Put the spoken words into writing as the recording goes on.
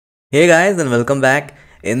Hey guys, and welcome back.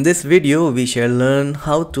 In this video we shall learn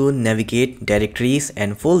how to navigate directories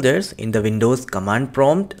and folders in the Windows command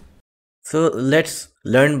prompt. So let's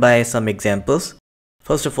learn by some examples.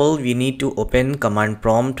 First of all, we need to open command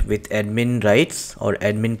prompt with admin rights or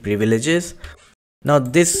admin privileges. Now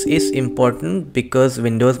this is important because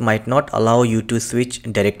Windows might not allow you to switch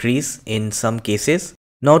directories in some cases.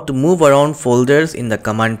 Now to move around folders in the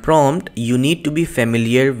command prompt, you need to be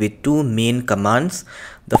familiar with two main commands.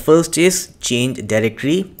 The first is change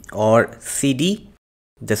directory or cd.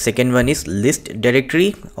 The second one is list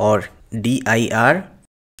directory or dir.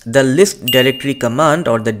 The list directory command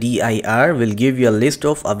or the dir will give you a list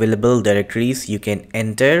of available directories you can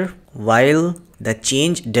enter, while the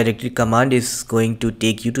change directory command is going to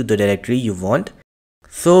take you to the directory you want.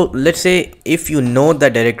 So let's say if you know the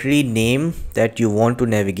directory name that you want to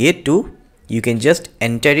navigate to, you can just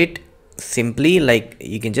enter it simply, like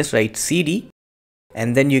you can just write cd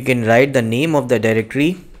and then you can write the name of the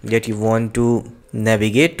directory that you want to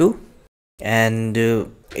navigate to, and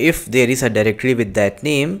if there is a directory with that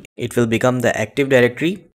name, it will become the active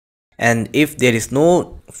directory, and if there is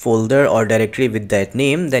no folder or directory with that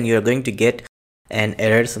name, then you are going to get an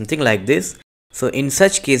error something like this. So in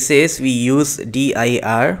such cases we use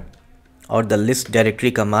dir or the list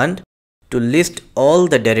directory command to list all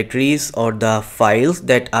the directories or the files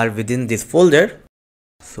that are within this folder.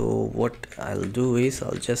 So what I'll do is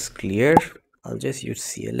I'll just use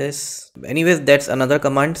cls. Anyways, that's another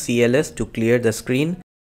command, cls, to clear the screen.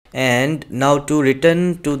 And now to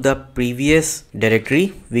return to the previous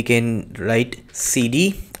directory, we can write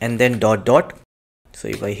cd and then dot dot. So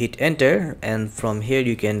if I hit enter, and from here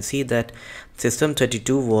you can see that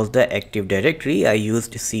system32 was the active directory. I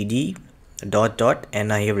used cd dot dot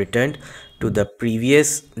and I have returned to the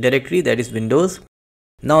previous directory, that is Windows.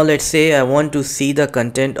 Now let's say I want to see the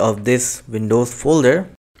content of this Windows folder.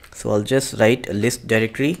 So I'll just write a list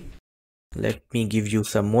directory. Let me give you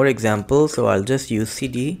some more examples. So I'll just use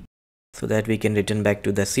cd so that we can return back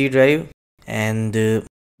to the C drive. And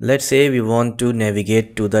let's say we want to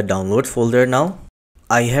navigate to the downloads folder now.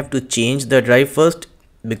 I have to change the drive first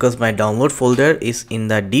because my download folder is in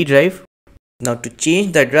the D drive. Now to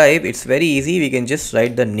change the drive, it's very easy. We can just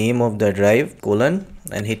write the name of the drive colon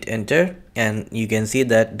and hit enter, and you can see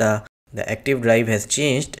that the active drive has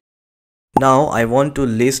changed. Now I want to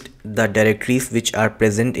list the directories which are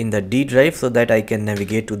present in the D drive so that I can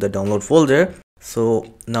navigate to the download folder.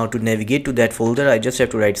 So now to navigate to that folder, I just have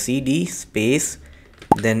to write cd space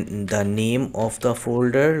then the name of the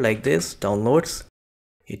folder, like this, downloads,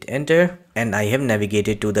 hit enter, and I have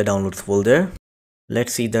navigated to the downloads folder.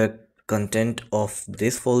 Let's see the content of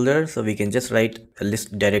this folder. So we can just write a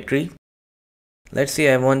list directory. Let's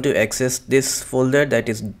say I want to access this folder, that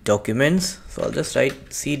is documents. So I'll just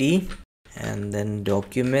write cd and then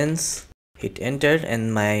documents, hit enter,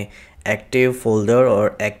 and my active folder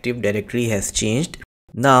or active directory has changed.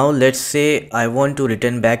 Now let's say I want to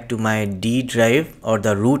return back to my D drive or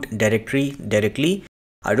the root directory directly.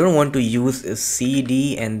 I don't want to use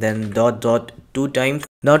cd and then dot dot two times.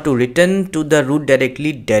 Now to return to the root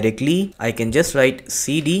directly, I can just write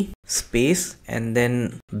cd space and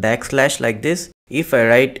then backslash, like this. If I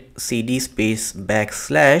write cd space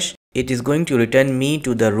backslash, it is going to return me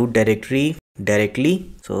to the root directory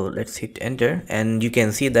directly. So let's hit enter, and you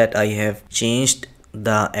can see that I have changed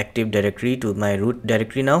the active directory to my root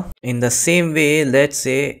directory now. In the same way, let's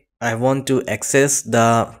say I want to access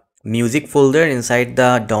the music folder inside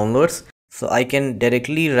the downloads, so I can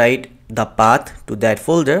directly write the path to that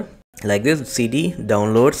folder like this, cd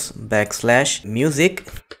downloads backslash music,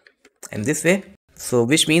 and this way. So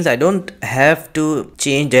which means I don't have to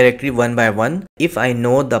change directory one by one. If I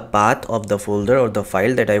know the path of the folder or the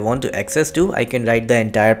file that I want to access to, I can write the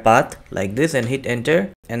entire path like this and hit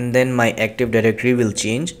enter, and then my active directory will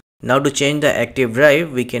change. Now to change the active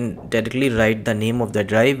drive, we can directly write the name of the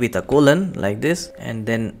drive with a colon like this and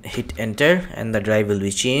then hit enter, and the drive will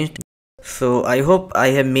be changed. So I hope I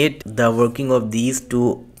have made the working of these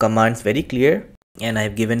two commands very clear, and I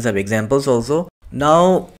have given some examples also.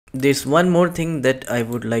 Now there's one more thing that I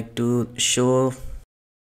would like to show.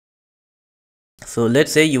 So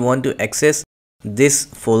let's say you want to access this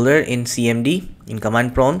folder in cmd in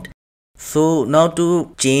command prompt. So now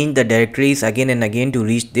to change the directories again and again to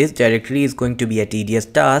reach this directory is going to be a tedious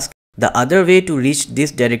task. The other way to reach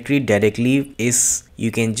this directory directly is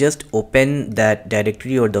you can just open that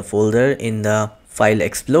directory or the folder in the file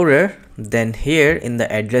explorer. Then here in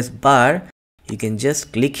the address bar, you can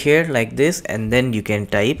just click here like this, and then you can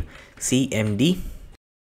type cmd,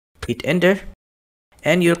 hit enter,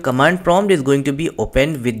 and your command prompt is going to be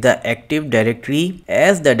opened with the Active Directory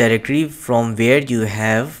as the directory from where you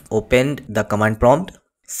have opened the command prompt.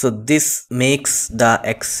 So this makes the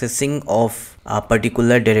accessing of a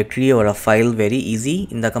particular directory or a file very easy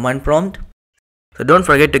in the command prompt. So don't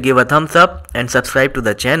forget to give a thumbs up and subscribe to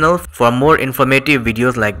the channel for more informative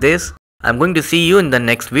videos like this. I'm going to see you in the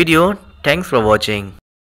next video. Thanks for watching.